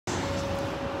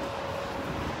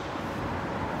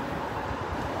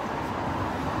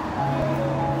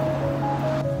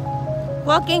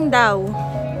Walking daw.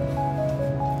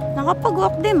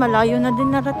 Nakapag-walk din. Malayo na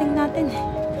din narating natin eh.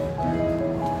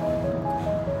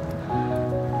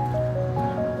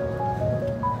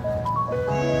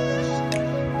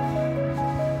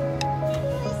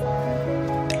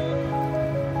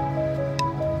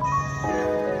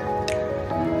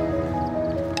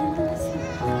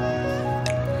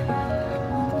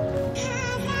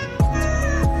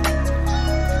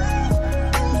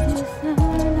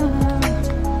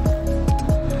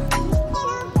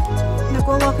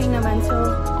 Walking naman, so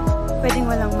pwedeng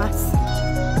walang mask.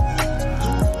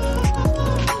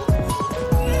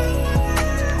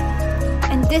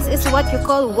 And this is what you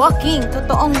call walking.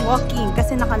 Totoong walking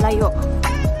kasi nakalayo.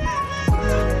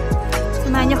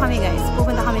 Samahan nyo kami guys.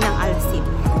 Pupunta kami ng Alsip.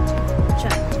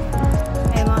 Diyan.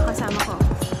 Ay mga kasama ko.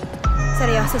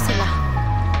 Seryoso sila.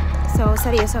 So,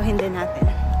 seryosohin din natin.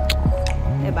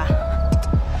 Diba?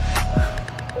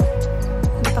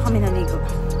 Dito kami naligo.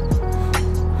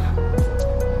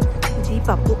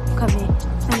 Pa po kami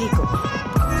naligo.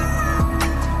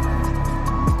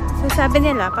 So sabi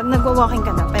nila, pag nagwa-walking ka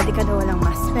daw, pwede ka daw walang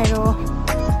mask. Pero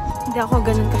hindi ako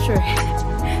ganun ka-sure.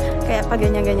 Kaya pag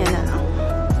ganyan-ganyan na lang.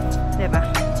 Diba?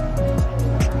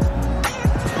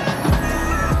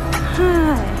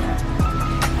 Hi.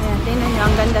 Ayan, tingnan nyo.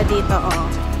 Ang ganda dito, oh.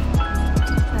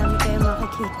 Marami kayo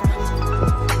makikita.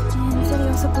 Ayan,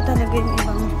 seryoso po talaga yung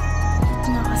ibang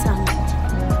nakasama ko.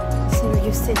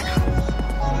 Serious sila.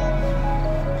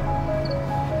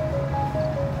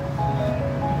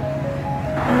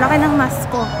 Ang laki ng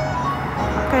mask ko.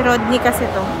 Kay Rodney kasi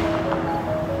to.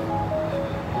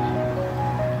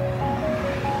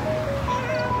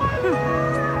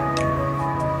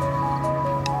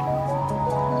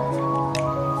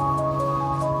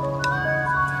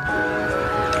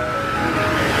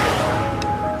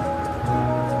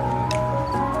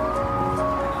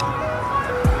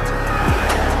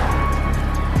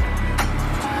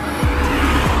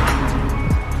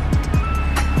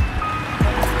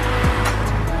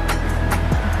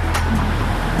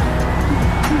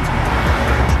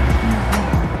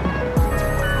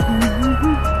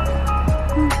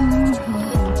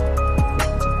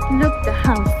 Look the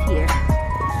house here.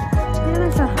 Hindi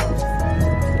naman sa house.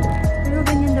 Pero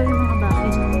ganyan daw yung mga bahay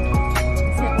nung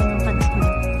kasi ako ng panahon.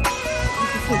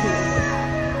 Dito sa dulo.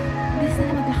 Bilis na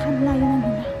maglakad, layo na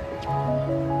nila.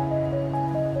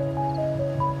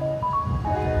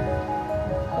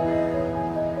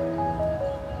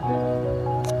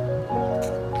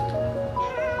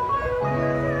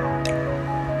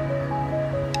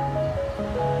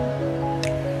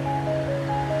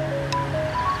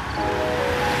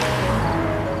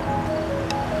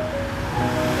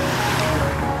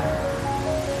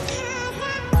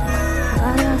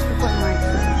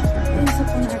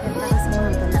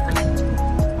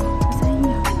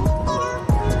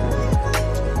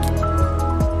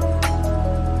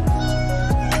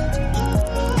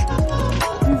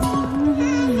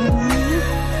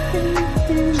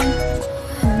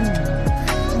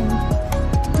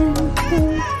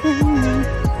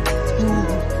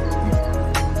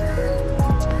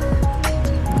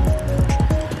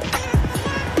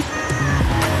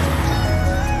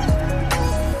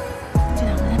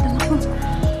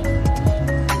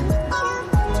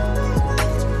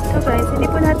 Guys, hindi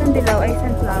po natin dilaw ay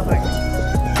sunflower.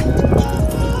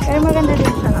 Pero maganda din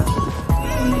siya.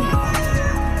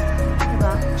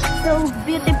 Diba? So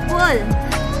beautiful!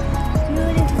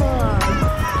 Beautiful!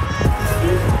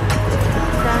 See?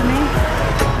 Dami.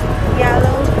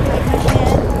 Yellow. Like na siya.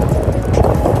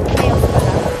 Nails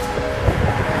pala.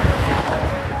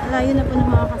 Layo na po ng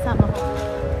mga kasama ko.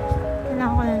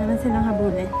 Kailangan ko na naman silang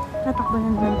habulin. Tatakbo na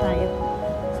naman tayo.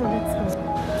 So let's go.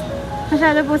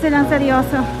 Masyado po silang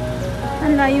seryoso.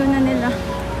 Ang layo na nila.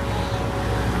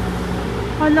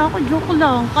 Kala ko joke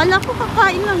lang. Kala ko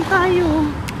kakain lang tayo.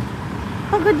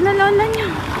 Pagod na lola niya.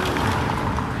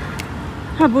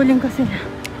 Habulin ko sila.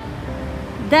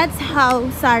 That's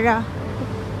how Sarah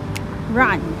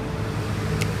run.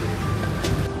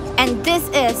 And this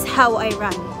is how I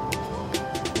run.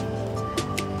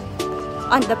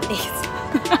 On the pace.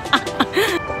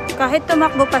 Kahit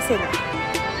tumakbo pa sila,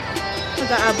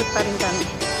 mag-aabot pa rin kami.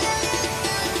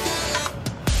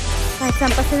 Kahit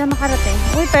saan pa sila makarating.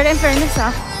 Uy, pero in fairness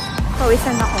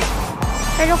pawisan ako.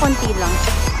 Pero konti lang.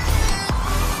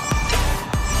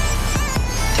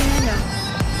 Tingnan nyo.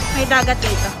 May dagat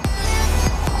dito.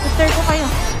 Tutor ko kayo.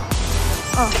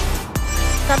 Oh.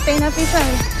 Captain Official.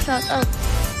 Shout out.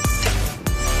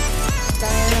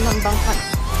 Dahil naman bangkat.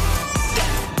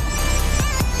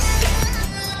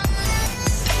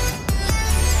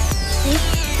 See?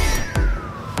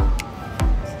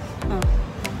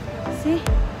 See?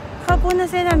 Kapo na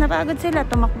sila, napagod sila,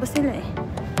 tumakbo sila eh.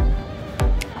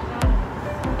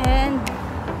 And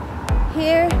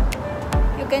here,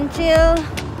 you can chill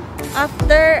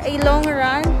after a long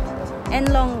run and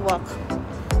long walk.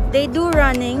 They do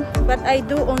running, but I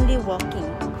do only walking.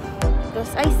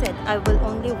 Because I said I will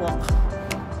only walk,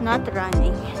 not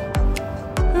running.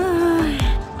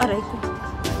 Aray ko.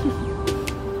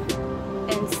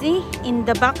 And see, in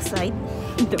the backside,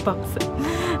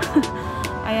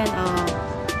 ayan,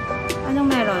 anong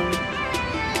meron?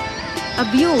 A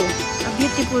view, a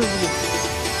beautiful view.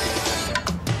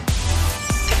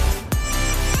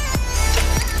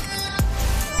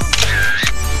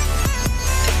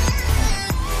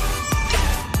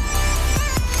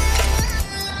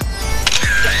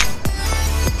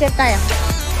 Picture tayo.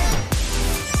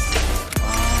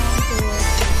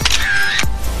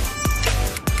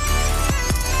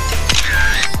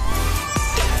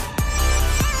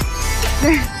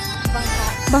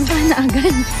 Bangka na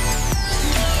agad.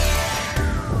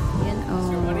 Yan,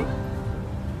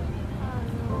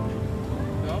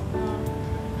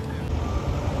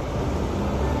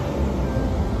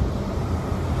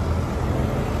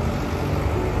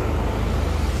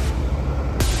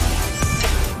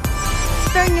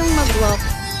 Turn yung mag-walk.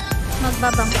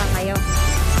 Magbabangka kayo.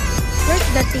 Where's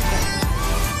the ticket?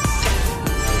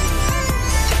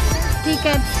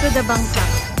 Tickets to the bangka.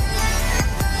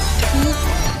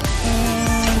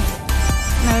 And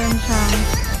mayroon siyang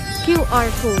QR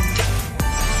code.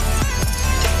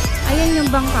 Ayan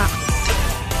yung bangka.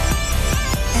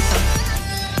 Ito.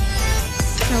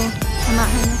 So,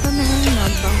 samahan na kami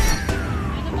magbangka.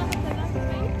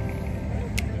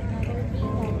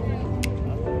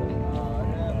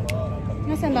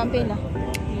 Nasaan ba ang pila?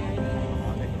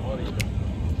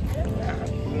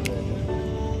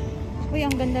 Uy,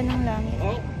 ang ganda ng langit.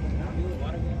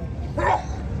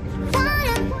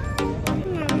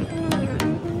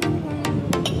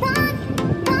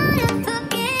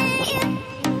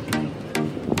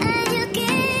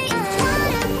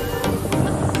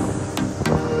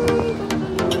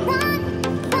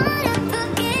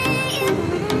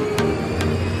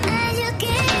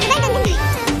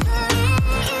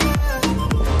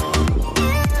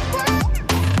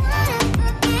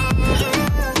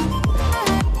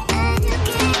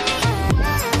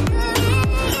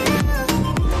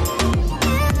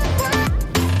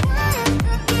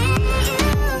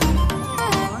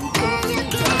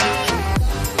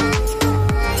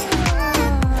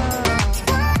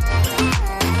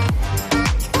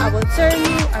 Turn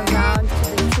you around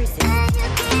to the 360.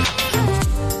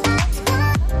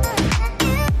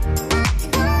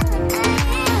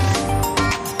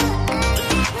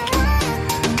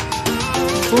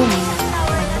 Boom!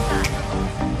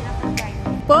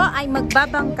 Po ay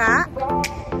magbabangka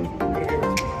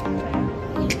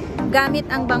gamit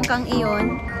ang bangkang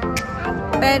iyon,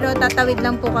 pero tatawid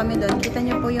lang po kami doon. Kita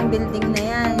nyo po yung building na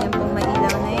yan, yung pong may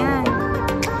ilaw na yan.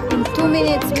 In 2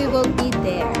 minutes we will be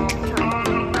there.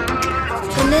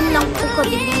 Ganun lang po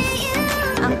kabilis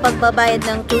ang pagbabayad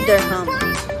ng 2 dirham.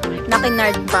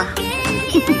 Nakinard pa.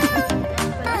 Kinard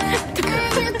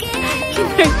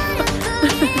pa.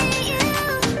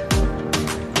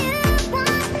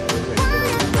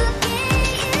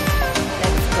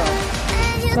 Let's go.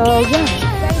 So, yeah.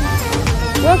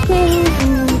 Walking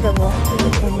in the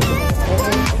walking.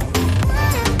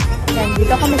 Yan,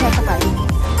 dito kami sasakay.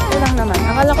 Ito lang naman.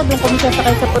 Akala ko doon kami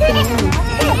sasakay sa puting yun.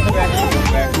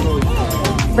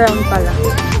 Brown pala.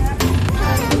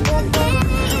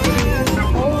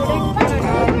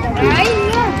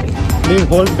 Hey,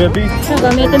 hold baby. So,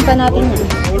 gamitin pa natin yun.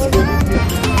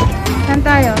 Saan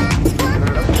tayo?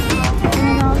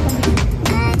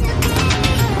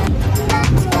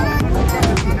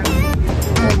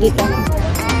 Dito.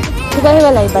 Diba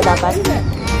hiwalay ba dapat?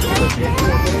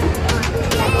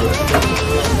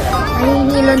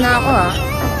 Nahihilo na ako ah.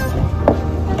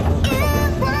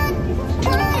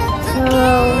 So,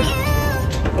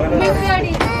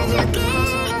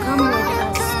 come with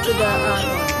us to the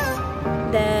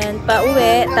then,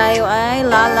 pauwi, tayo ay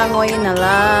lalangoy na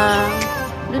lang.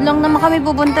 Doon lang naman kami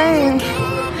pupunta eh.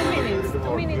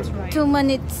 2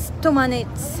 minutes. 2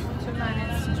 minutes.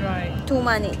 2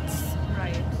 minutes.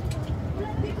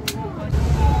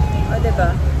 O,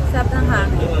 diba? Sarap ng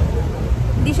hangin.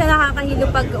 Hindi siya nakakahilo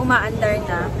pag umaandar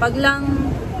na. Pag lang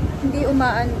hindi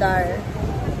umaandar,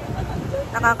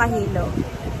 nakakahilo.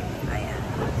 Ayan.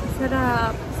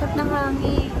 Sarap. Sarap ng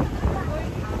hangin.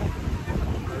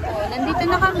 O, nandito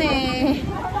na kami.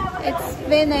 It's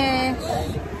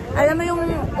finished. Alam mo yung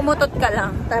umutot ka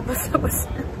lang. Tapos.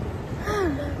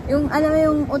 Yung, alam mo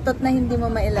yung utot na hindi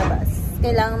mo mailabas.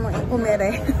 Kailangan mo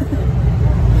umere.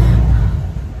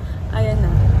 Ayan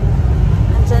na.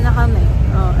 Andiyan na kami.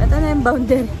 Oh, ito na yung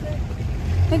boundary.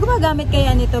 May gumagamit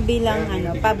kaya nito bilang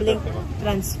ano, public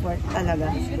transport talaga.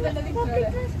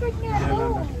 Public transport nga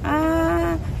to.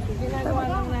 Ginagawa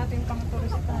lang natin pang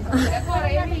turista.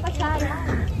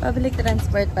 Public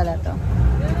transport pala to.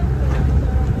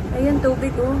 Ayun,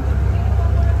 tubig oh.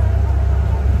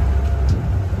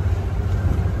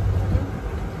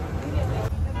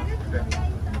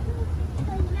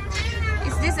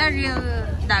 Is this a real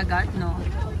dagat? No.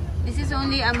 This is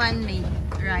only a man-made,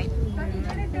 right?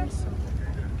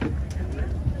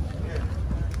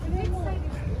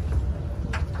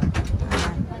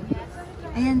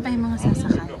 Ayan pa yung mga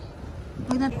sasakay.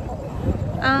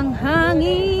 Ang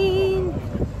hangin!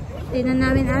 Hindi na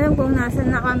namin alam kung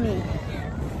nasan na kami.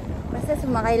 Basta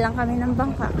sumakay lang kami ng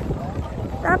bangka.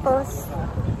 Tapos,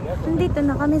 nandito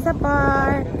na kami sa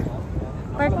park.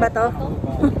 Park ba to?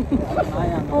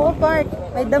 Oo, park.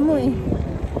 May damo eh.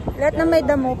 Lahat na may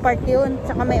damo, park yun.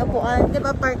 Tsaka may upuan.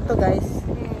 Diba park to, guys?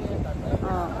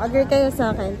 Agree kayo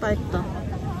sa akin, park to.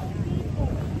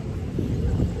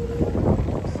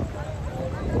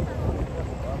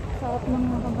 Sarap ng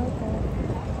mga kabata.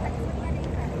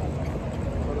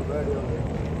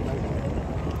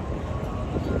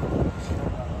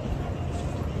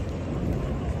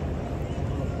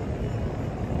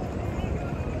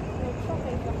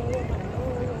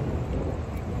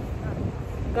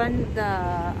 Ganda.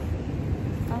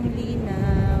 Ang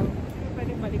linaw.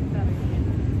 Pwede balik na rin.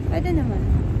 Pwede naman.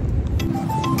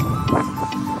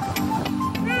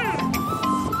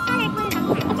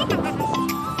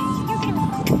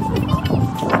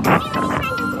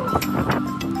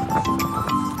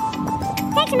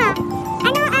 Search mo,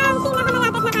 ano ang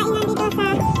pinakamalapit na kainan dito sa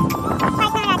park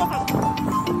ng Radisson?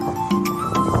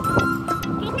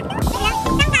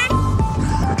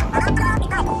 Nasa Dera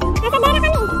kami.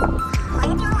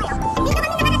 Dito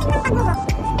kami nakarating ng pagbubo.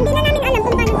 Hindi na namin alam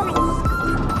kung paano bumalik.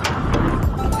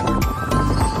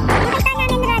 Nakita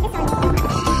namin Radisson.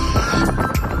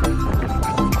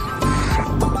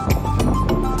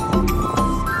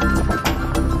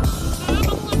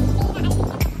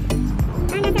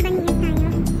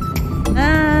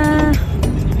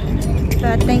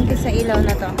 So, thank you sa ilaw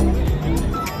na to.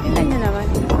 Tingnan nyo naman.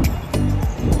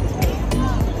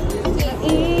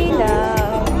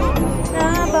 Ilaw na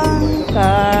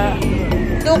bangka.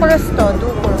 2 cross to,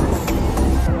 2 cross.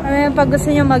 Pag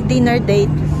gusto nyo mag-dinner date,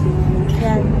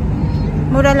 yan.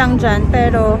 Mura lang dyan,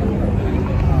 pero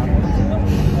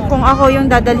kung ako yung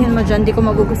dadalhin mo dyan, di ko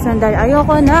magugustuhan dahil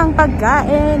ayoko ng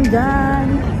pagkain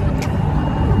dyan.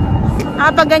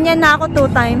 Pag ganyan na ako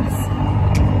 2 times.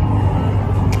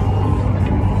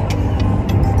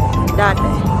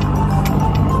 Dati.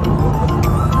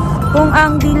 Kung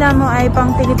ang dila mo ay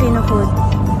pang Filipino food,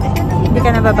 hindi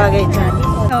ka nababagay dyan.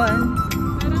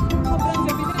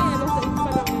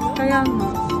 Kaya mo.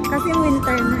 Kasi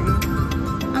winter na eh.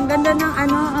 Ang ganda ng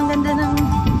ano, ang ganda ng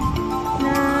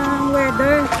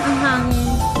weather, ang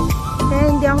hangin. Kaya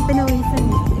hindi ako pinawisan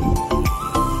eh.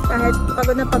 Kahit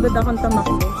pagod na pagod akong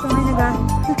tumakbo. So may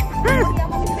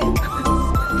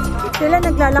sila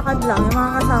naglalakad lang, yung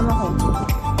mga kasama ko.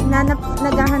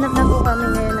 Naghahanap na po kami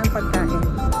ngayon ng pagkain.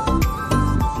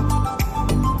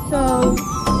 So,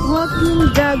 walking,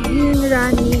 jogging,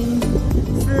 running,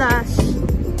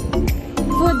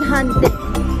 / food hunting.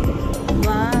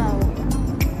 Wow!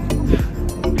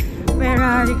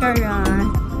 Ferrari ka yan.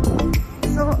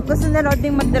 So, gusto na raw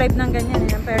ding mag-drive ng ganyan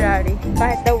ng Ferrari.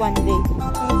 Kahit daw one day.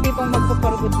 Yung tipong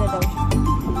magpaparugod na daw siya.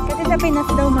 Kasi sa Pinas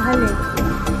daw mahal eh.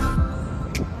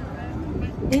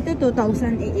 Dito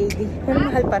 2,000 AAD. Pero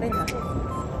mahal pa rin ha.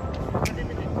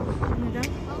 Ano daw?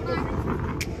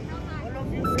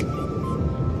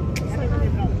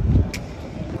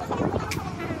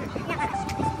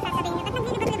 Sasabihin niyo, ba't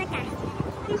naglilibot-libot ka?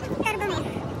 Turbo mo.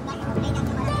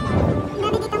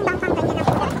 Dami ditong bangkang ganyan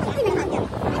ako.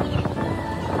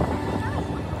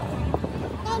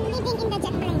 And living in the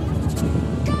jet plane.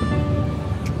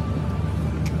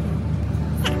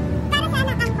 Para sa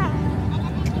anak, angkor.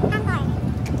 Angkor.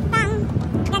 Pang,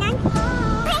 ganon?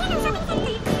 Ay, ano, shopping center.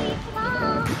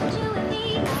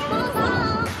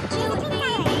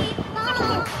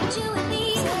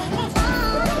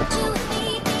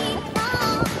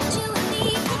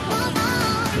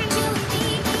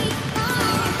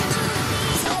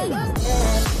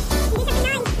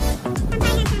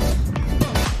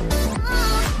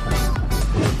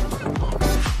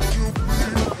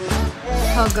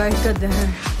 Haggard ka there.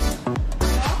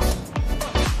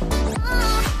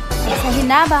 Sa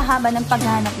hinaba-haba ng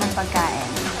paghanap ng pagkain.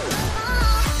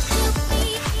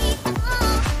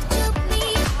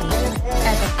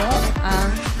 Ito po ang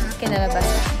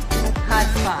kinalabasan. Hot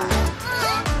pot.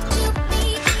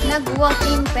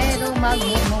 Walking pero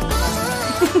magmumukbang.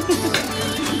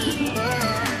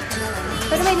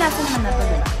 Pero may lasa naman na to,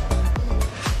 diba?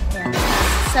 Yan.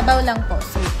 Sabaw lang po.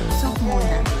 Soup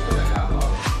muna.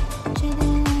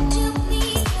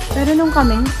 Pero nung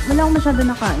kami, wala akong masyado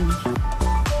nakain.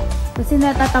 Kasi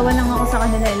natatawa lang ako sa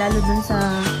kanila, lalo dun sa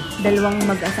dalawang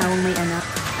mag-asawang may anak.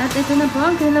 At ito na po,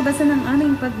 ang kinalabasan ng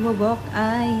aming pag-walk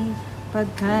ay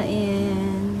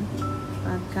pagkain.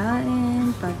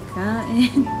 Pagkain,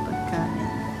 pagkain, pagkain.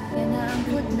 Yan na ang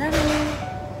food namin.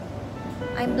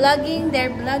 I'm vlogging,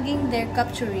 they're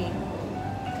capturing.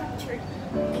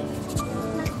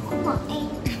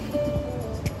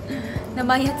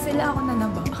 Nabayat sila, ako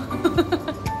nanaba.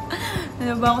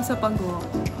 Nanaba ako sa pag-walk.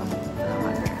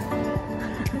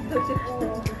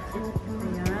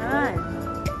 Ayan.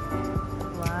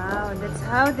 Wow, that's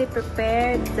how they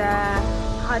prepared the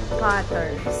hot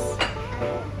potters.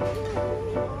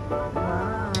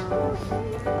 Wow.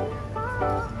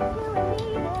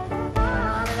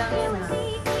 Parang ano lang yan ha?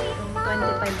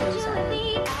 25 days sa ano.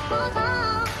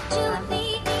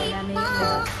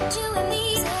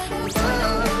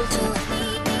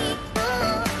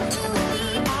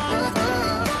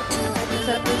 Marami yung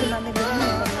sarap po si Mami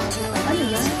Gawin. Ano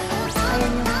yan?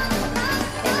 Ayan yung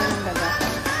eno ng daga.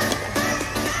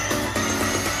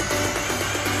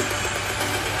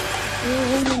 Ayan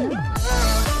yun na.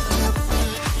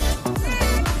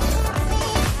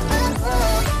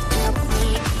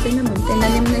 Tingnan mo,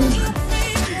 tinalim na yun.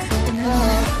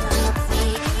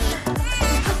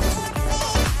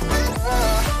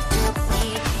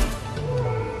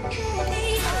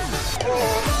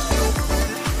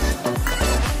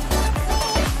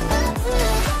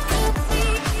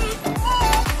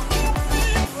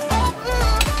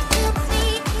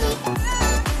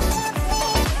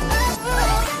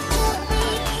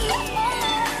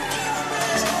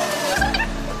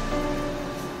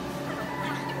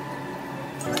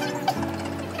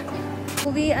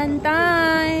 Uwian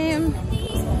time!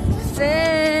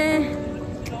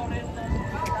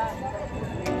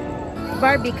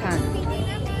 Barbican.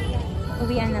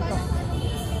 Uwian na to.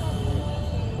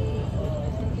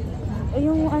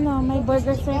 Yung ano, may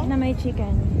burger steak na may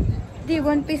chicken. Di,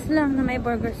 1 piece lang na may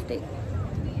burger steak.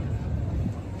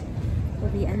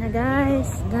 Uwian na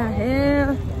guys.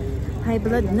 Dahil high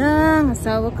blood ng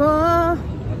asawa ko.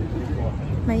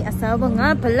 May asawa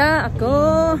nga pala ako.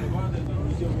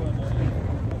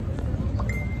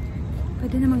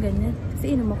 Pwede naman ganyan.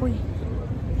 Kasi inom ako eh.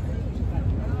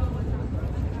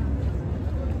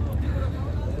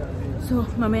 So,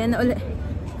 mamaya na uli.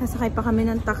 Nasakay pa kami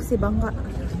ng taxi bangka.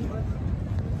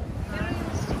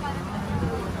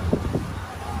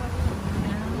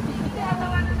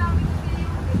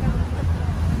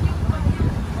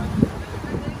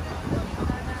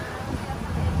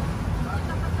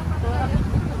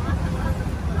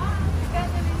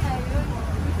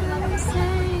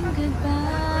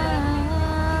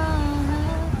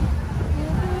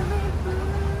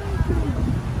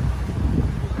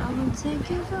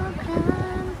 Take you for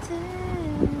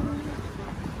granted.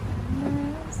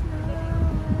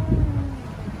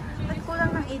 Ba't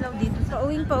kulang ng ilaw dito? So,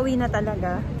 pauwi na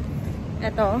talaga.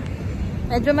 Eto.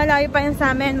 Medyo malayo pa yun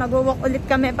sa amin. Mag-walk ulit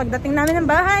kami. Pagdating namin ng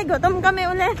bahay, gutom kami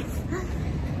ulit.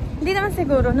 Hindi naman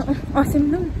siguro. No? Awesome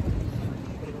nun.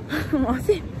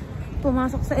 Awesome.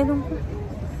 Pumasok sa ilong ko.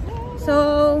 So,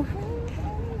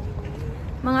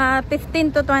 mga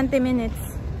 15 to 20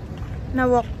 minutes na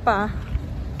walk pa.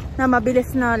 Na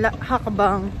mabilis na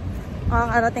hakbang,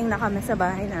 makakarating na kami sa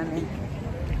bahay namin.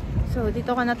 So,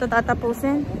 dito ko na ito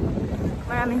tatapusin.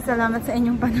 Maraming salamat sa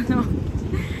inyong panonood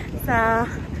sa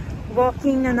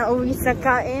walking na nauwi sa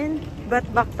kain, but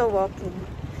back to walking.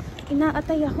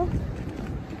 Inaatay ako.